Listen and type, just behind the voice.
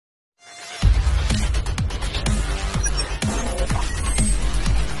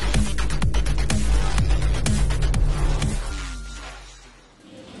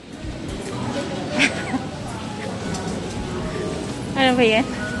ba yan?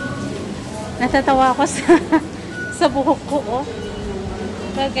 Natatawa ako sa sa buhok ko, oh.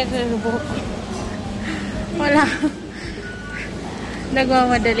 Bakit sa buhok ko? Wala.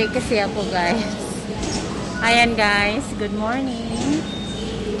 Nagmamadali kasi ako, guys. Ayan, guys. Good morning.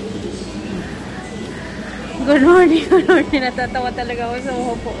 Good morning, good morning. Natatawa talaga ako sa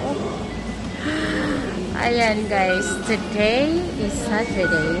buhok ko, oh. Ayan, guys. Today is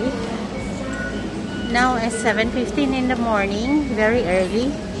Saturday. Now it's 7:15 in the morning. Very early.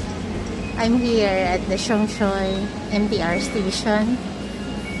 I'm here at the Shui MTR station.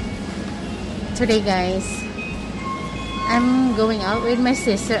 Today, guys, I'm going out with my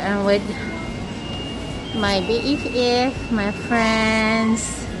sister and with my BFF, my friends.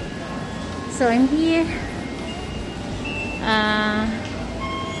 So I'm here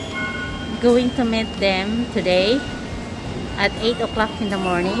going to meet them today at 8 o'clock in the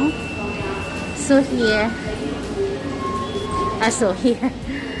morning. So here,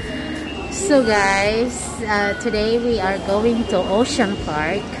 so guys, today we are going to Ocean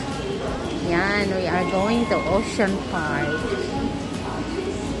Park. Yan, we are going to Ocean Park.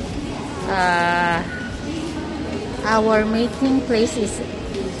 Our meeting place is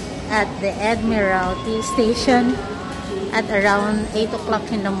at the Admiralty Station at around 8 o'clock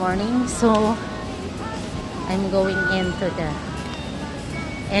in the morning. So I'm going into the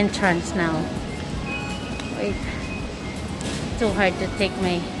entrance now. Wait, too hard to take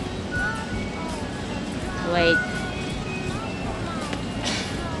my wait.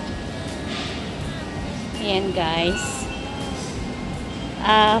 Ayan, guys,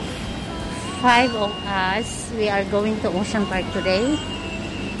 5 of us, we are going to Ocean Park today.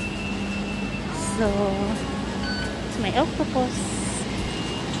 So it's my octopus.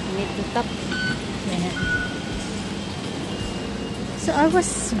 I need to tap. Yeah. So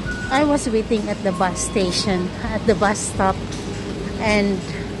I was waiting at the bus station, at the bus stop, and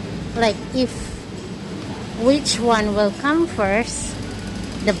like if which one will come first,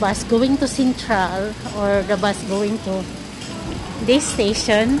 the bus going to Central or the bus going to this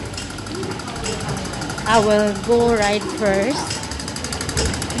station, I will go ride first,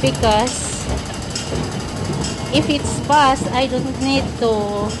 because if it's bus, I don't need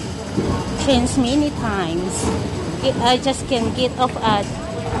to change many times. I just can get off at,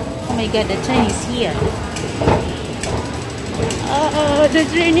 oh my god, the train is here. The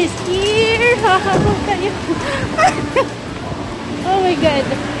train is here. Oh my god.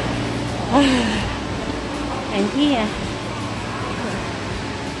 I'm here.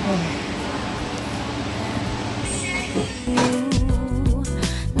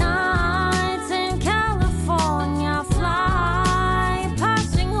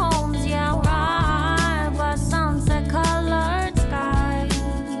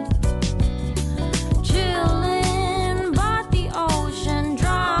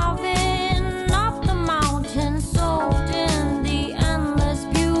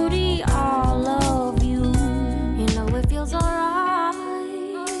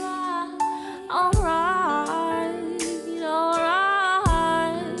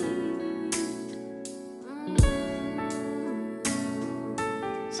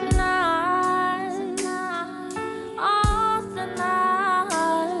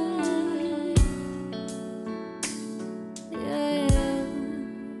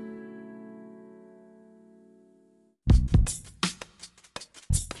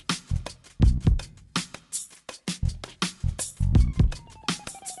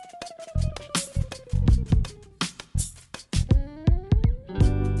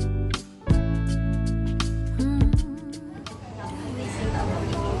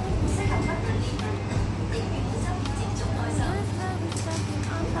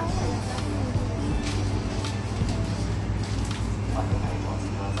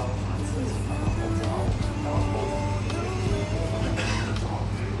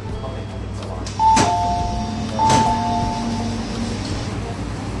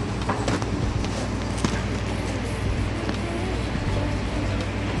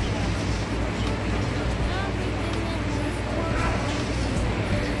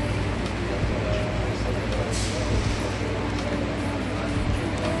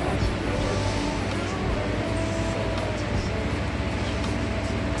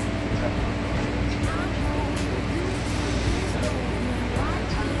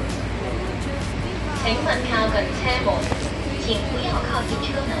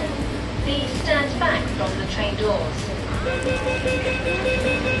 Please stand back from the train doors.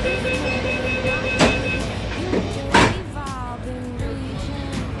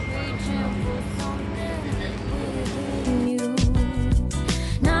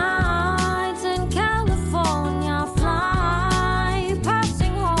 Nights in California fly past.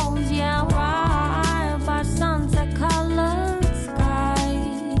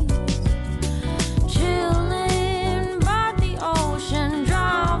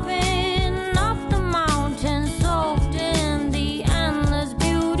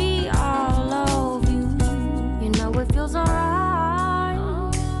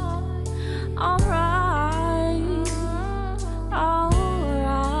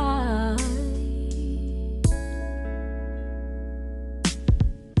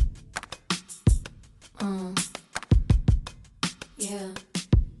 Yeah.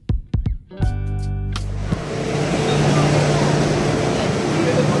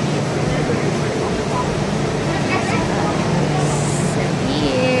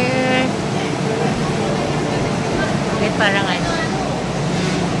 Here. Okay, parang ano.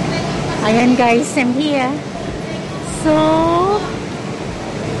 Ayan guys, I'm here. So,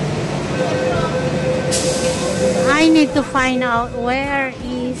 I need to find out where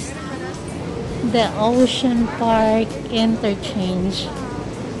is the Ocean Park interchange.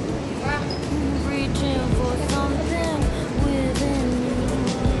 Reaching for something within you.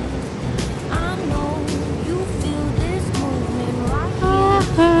 I know you feel this movement right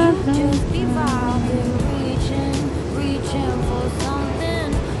here. You just be vibing, reaching for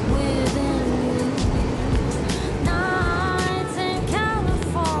something within you. Nights in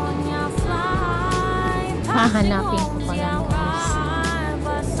California, fly passing Hahanapin ko homes, pala yeah, guys. right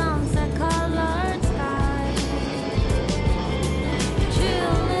by sunset-colored skies.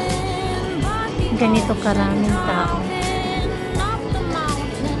 Chilling by the Ganito karaming ocean, tao. driving up the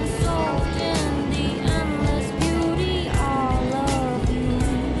mountain, soaked in the endless beauty, all of you.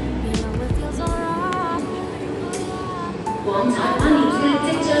 You know it feels alright. 往柴灣列車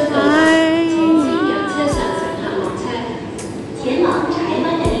即將到達，請先讓車上乘客落車。前往柴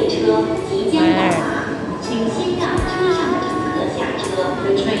灣的列車即將到達，請先讓車上的乘客下車。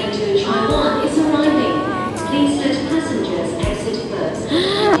The train to Taiwan is arriving. Please let passengers exit first.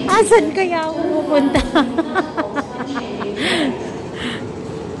 Asan kaya ako pupunta?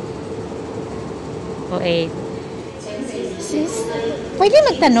 Wait. Sis, pwede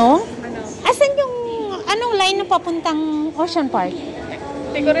magtanong? Asan yung anong line na papuntang Ocean Park?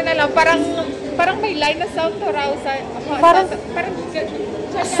 Hindi ko rin alam. Parang may line na South to Rausa. Parang- parang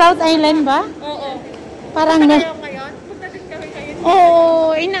South Island ba? Oo. Parang Punta na... kayo ngayon? Punta din kami ngayon.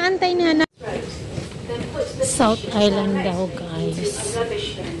 Oo, inaantay na na. Then put the South tissue Island directly daw, into guys. a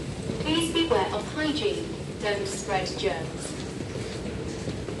rubbish bin. Please beware of hygiene. Don't spread germs.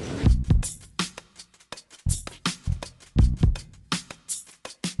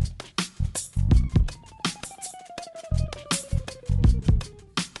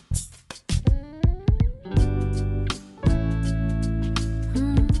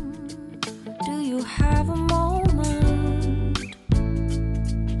 Do you have a moment?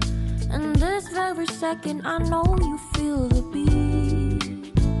 And this very second, I know you feel the beat.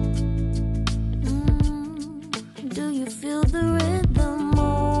 Do you feel the rhythm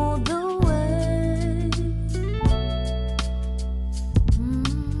all the way?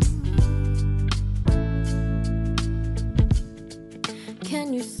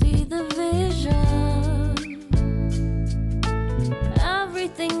 Can you see the vision?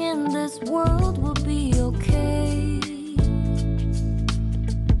 Everything in this world will be okay.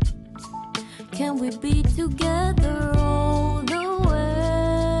 Can we be together all the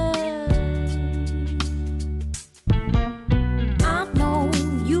way? I know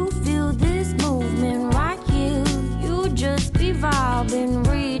you feel this movement right here. You just be vibing,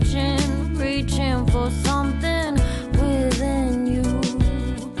 reaching for something within you.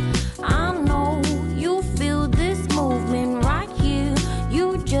 I know you feel this movement right here.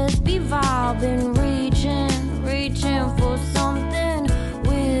 You just be vibing, reaching for something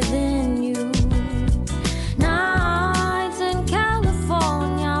within you. Nights in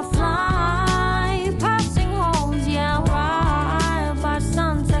California, fly passing homes, yeah, right by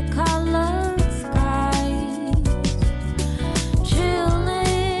sunset-colored skies.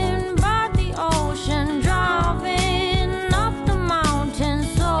 Chilling by the ocean, driving up the mountain,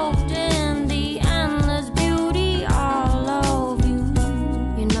 soaked in the endless beauty, all of you.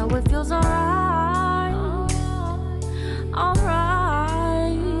 You know it feels alright,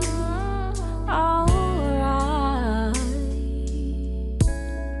 alright, alright.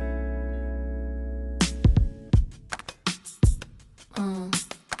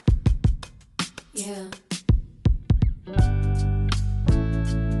 Yeah.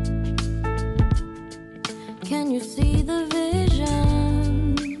 Can you see the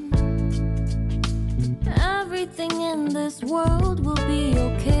vision? Everything in this world will be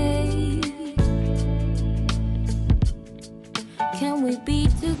okay. Can we be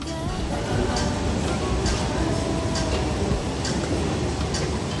together?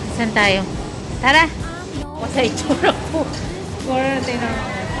 Saan tayo? Tara! Sa itsura ko. Para natin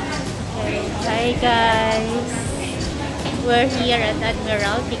Hi guys! We're here at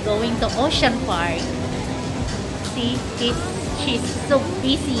Admiralty going to Ocean Park. See, she's so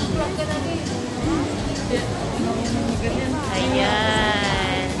busy.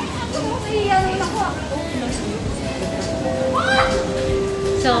 Ayan.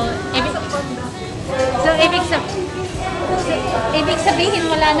 So, ibig sabihin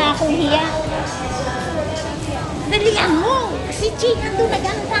wala na akong hiya. Dalihan mo! Si Chi ando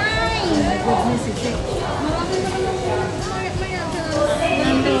nagantay!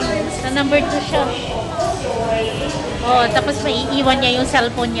 Sa number 2 siya. Oh, tapos maiiwan niya yung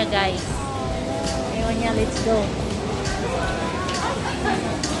cellphone niya, guys. Iwan niya, let's go.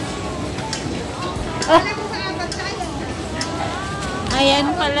 Oh.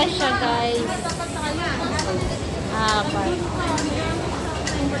 Ayan pala siya, guys.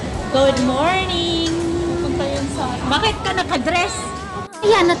 Good morning! Bakit ka nakadress?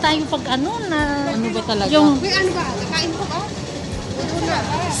 Ayan na tayo pag ano na... Ano ba talaga? Yung... Uy, ano ba? Kakain ko ba?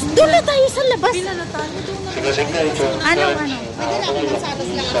 Doon na tayo sa labas. Pila na tayo doon na. Ano? Pwede na akong masadas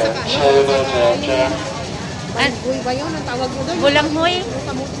lang at saka. Uy ba yun? Ang tawag mo doon? Bulanghoy?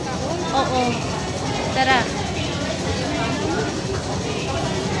 Kamuting tao? Oo. Tara.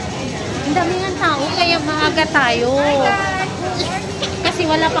 Ang daming tao, kaya maaga tayo. Kasi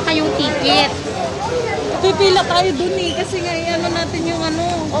wala pa kayong ticket. Pipila tayo dun eh. Kasi nga, ano natin yung ano.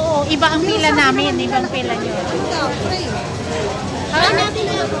 Oo, iba ang pila namin. Ibang pila nyo. Try natin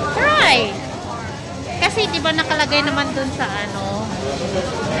na. Try! Kasi di ba nakalagay naman dun sa ano.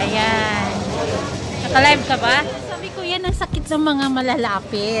 Ayan. Naka-live ka ba? Sabi ko yan ang sakit ng mga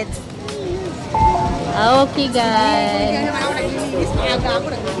malalapit. Okay, guys. Kaya naman ako naglilinis. Maaga ako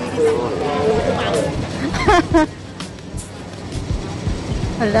naglilinis.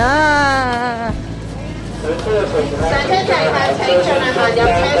 Hala. 3車就係請進啊，行入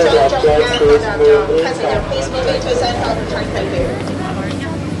車廂中間嗰度就 Passenger please move into center track. Thank you.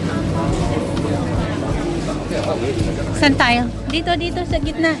 Saan tayo? Dito, dito, sa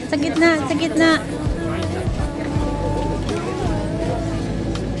gitna. Sa gitna, sa gitna.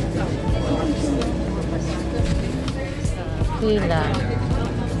 Pila.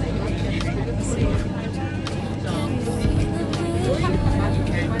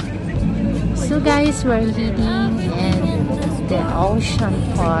 So guys, we're heading in the ocean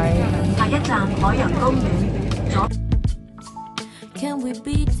park. Can we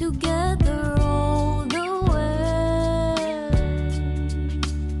be together all the way?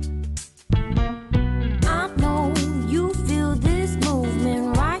 I know you feel this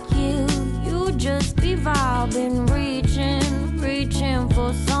movement right here. You just be vibing, reaching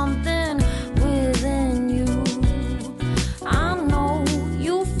for something within you. I know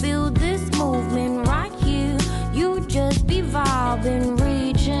you feel this movement right here. You just be vibing,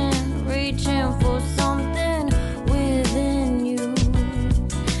 reaching for something within you.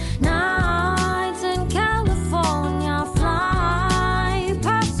 Nights in California, fly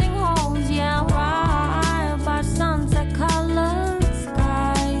passing homes, yeah, right by sunset colored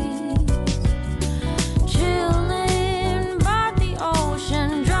skies. Chilling by the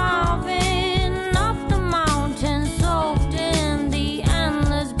ocean, driving up the mountain, soaked in the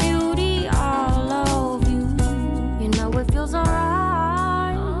endless beauty all of you. You know it feels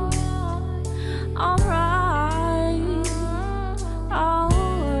alright, alright, alright.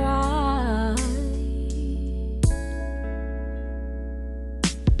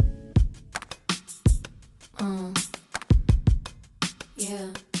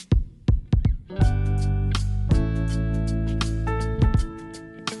 Yeah.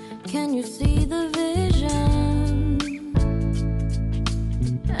 Can you see the vision?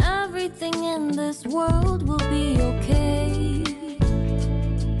 Everything in this world will be okay.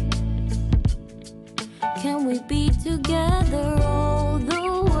 Can we be together all the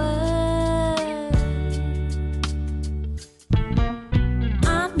way?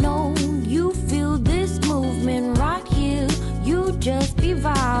 I know you feel this movement right here. You just be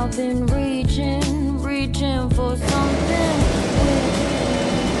vibing, reaching for something within.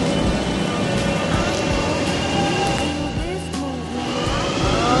 This movement.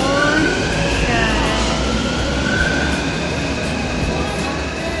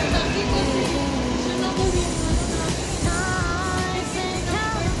 Nights in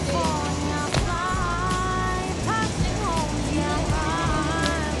California, fly passing homes, yeah,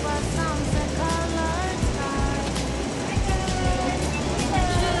 right by sunset colored skies.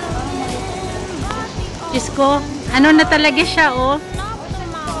 Diyos ko, ano na talaga siya, oh.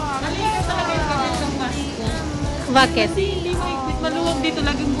 Bakit? Hindi mahigpit, maluwag dito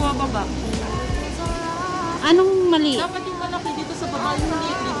laging bumababa. Anong mali? Dapat yung malaki dito sa baba, yung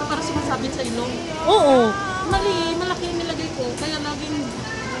maliit dito para sumasabit sa ilong. Oo. Malaki yung nilagay ko, kaya laging...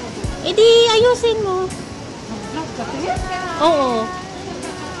 E di, ayusin mo. Oo.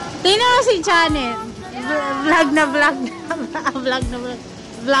 Tingnan mo si Janet. Vlog na vlog na vlog na vlog.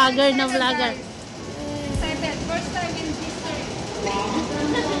 Vlogger na vlogger. First time in history.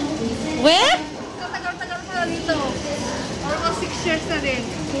 Where? Tagal-tagal ko na dito. Almost 6 years na din.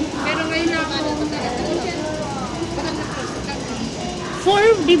 Pero ngayon na ako.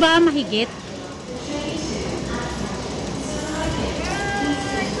 4, di ba? Mahigit.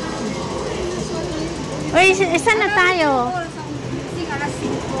 Uy, isa na tayo.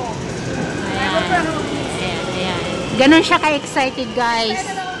 Ayan. Ayan. Ganon siya ka-excited, guys.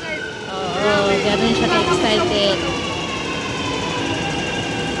 Oo, ganon siya ka-excited.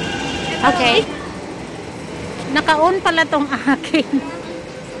 Okay. Naka-on pala tong akin.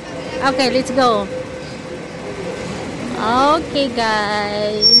 Okay, let's go. Okay,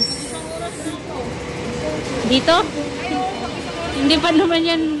 guys. Dito? Hindi pa naman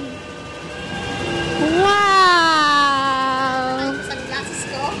yan. Wow!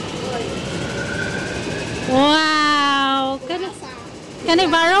 Wow! Can I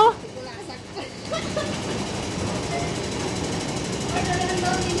borrow?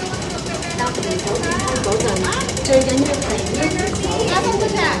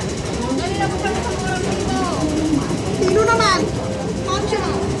 Sino naman?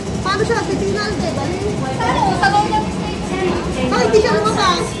 Paano siya? Titingnan ka ba? Ay, hindi siya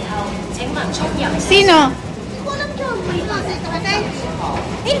lumabas. Sino? Hindi ko alam siya.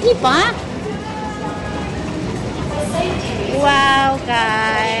 Hindi pa? Wow,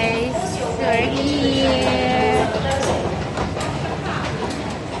 guys. We're here.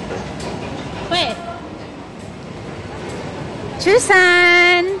 Wait.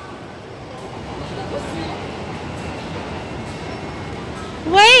 Susan.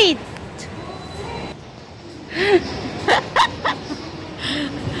 Wait.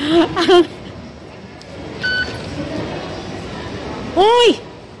 Uy!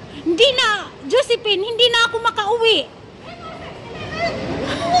 Hindi na, Josephine, hindi na ako makauwi.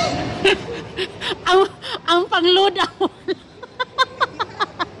 ang pang-load ako.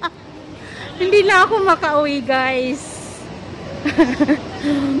 Hindi na ako makauwi, guys.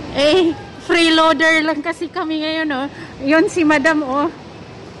 Eh, freeloader lang kasi kami ngayon, oh. Yun si Madam, oh.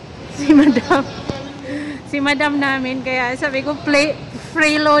 Si Madam. Si Madam namin, kaya sabi ko,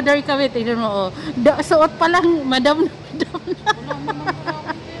 freeloader kami. Tignan mo, oh. Suot pa lang, Madam na.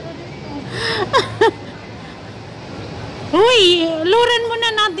 Uy, luran mo na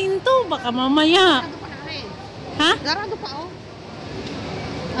natin to. Baka mamaya. Ha? Garado pa, oh.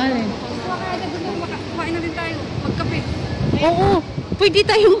 Alin? Kumain na din tayo. Magkape. Oo, pwede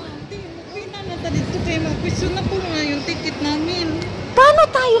tayong... Uwi na nata dito kayo. Mag-question na po nga yung ticket namin. Paano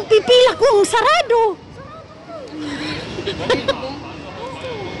tayong pipila kung sarado?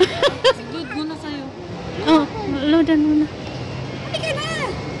 Load muna sa'yo. Oh, loadan muna.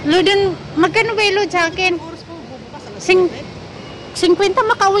 Loadan, magkano ba yung load sa akin? 50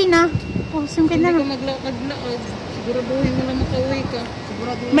 makauwi na. Oh, 50 Hindi na. ka maglakad-lakad. Siguraduhin mo na makauwi ka.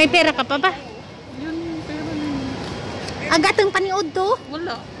 Siguraduhin. May pera ka pa ba? Yun, pero na yun. Agatang paniod to?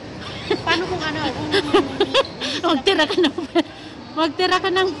 Wala. Paano kung ano? Magtira ka ng... Magtira ka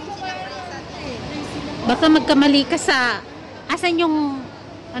ng... Baka magkamali ka sa... Asan yung...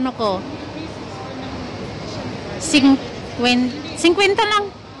 Ano ko? 50 lang.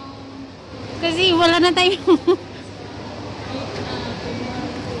 Kasi wala na tayong...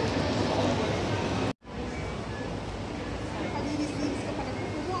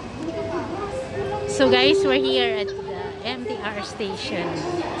 So guys, we're here at the MTR station.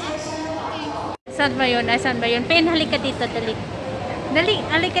 Saan ba yun? Saan ba yun? Pen, halika dito. Dali. Dali,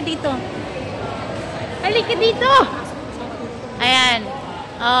 halika dito. Halika dito! Ayan.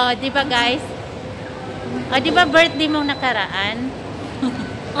 Oh, di ba guys? Oh, di ba birthday mong nakaraan?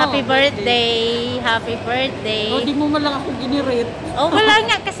 Happy birthday! Happy birthday! Oh, di mo man lang ako ginirate. Oh, wala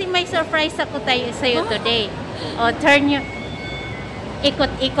nga kasi may surprise ako sa'yo today. Oh, turn your...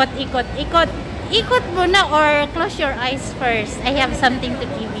 Ikot, ikot, ikot, ikot. Ikot muna or close your eyes first. I have something to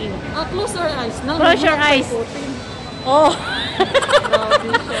give you. Close your eyes. No, Close your eyes. Oh.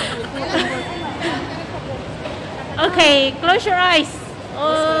 Okay, close your eyes.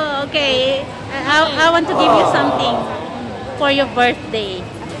 Oh, okay. I want to give you something for your birthday.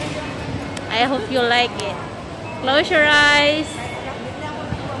 I hope you like it. Close your eyes.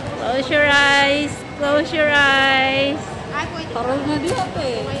 Close your eyes. Close your eyes. Parang na di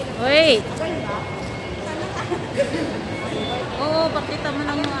ate. Wait. Oo, pakita mo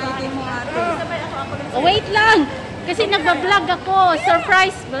lang yung ID mo ate. Oh, wait lang. Kasi nagba-vlog ako.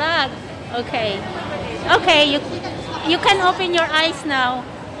 Surprise vlog. Okay. Okay, you can open your eyes now.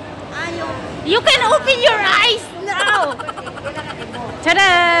 You can open your eyes now.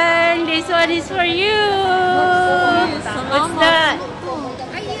 Ta-da! This one is for you. What's that?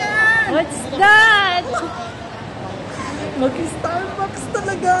 What's that? Mag-Starbucks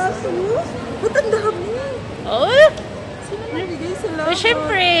talaga ako. Ba't ang dami? Oh? Sino Nabigay sila.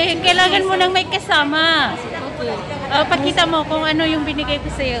 Siyempre, kailangan mo nang may kasama. Okay. Pakita mo kung ano yung binigay ko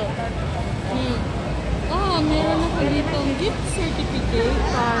sa'yo. Meron ako dito gift certificate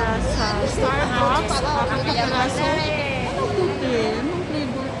para sa Starbucks. Kapag-araso. Anong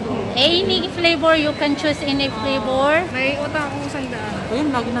flavor to? Any flavor, you can choose any flavor. May utang akong 100. Ayun,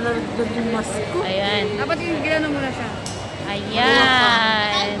 lagi nalalagdag yung mask ko. Ayan. Dapat yung ginano mo na siya.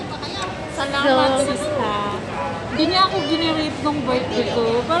 Ayan. Salamat, sista. Hindi niya ako ginirate nung birthday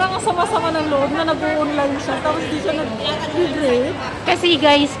ko. Parang ang sama-sama ng loob na nag-online siya. Tapos di siya nag-rate. Kasi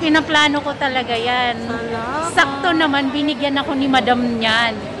guys, pinaplano ko talaga yan. Salamat. Sakto naman, binigyan ako ni madam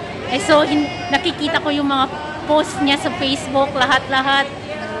niyan. So, nakikita ko yung mga post niya sa Facebook, lahat-lahat.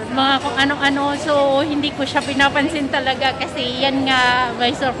 Mga kung ano-ano. So, hindi ko siya pinapansin talaga kasi yan nga,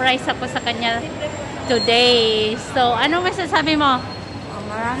 may surprise ako sa kanya today. So, ano masasabi mo?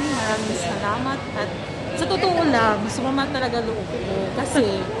 Maraming salamat. At sa totoo lang, sumama talaga loob ko.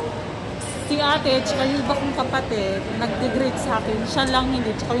 Kasi si ate, tsaka yung iba kong kapatid, nag-degrade sa akin. Siya lang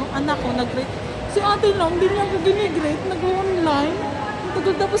hindi. Tsaka yung anak ko, nag-grade. Si ate lang, hindi niya ako ginigrade. Nag-online.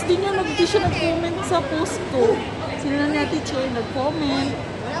 Tapos di siya nag-comment sa post ko. Sila na ate Shui, nag-comment.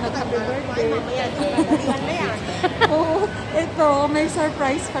 Nag-happy birthday. Oo, ito, may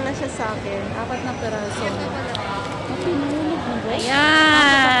surprise pala siya sa akin. 4 na peraso.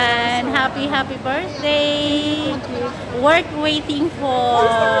 Ayan. Happy birthday. Worth waiting for.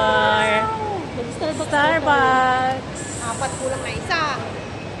 Starbucks. 4 kulang na isa.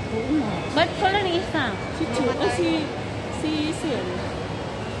 Ba't pala na isa? Si Chu, si Sil.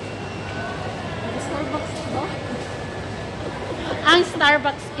 Starbucks ba? Ang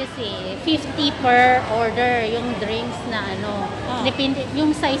Starbucks kasi, 50 per order yung drinks na ano. Depende,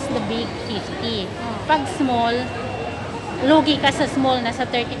 yung size na big, 50. Pag small, lugi ka sa small, nasa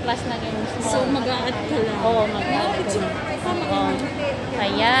 30 plus na yung small. So, mag-a-add ka lang. Oo, mag-add ka lang. Oo.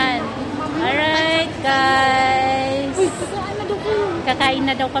 Ayan. Alright, guys. Uy, kakain na daw kayo. Kakain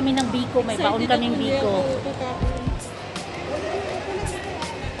na daw kami ng biko. May baon kaming biko.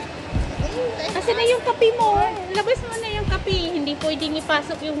 Kasi na yung kape mo. Labas mo na yung kape. Hindi pwedeng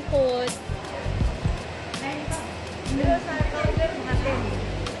ipasok yung code.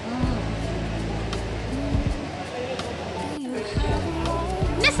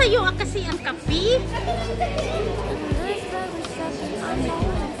 Nasa'yo kasi ang kape.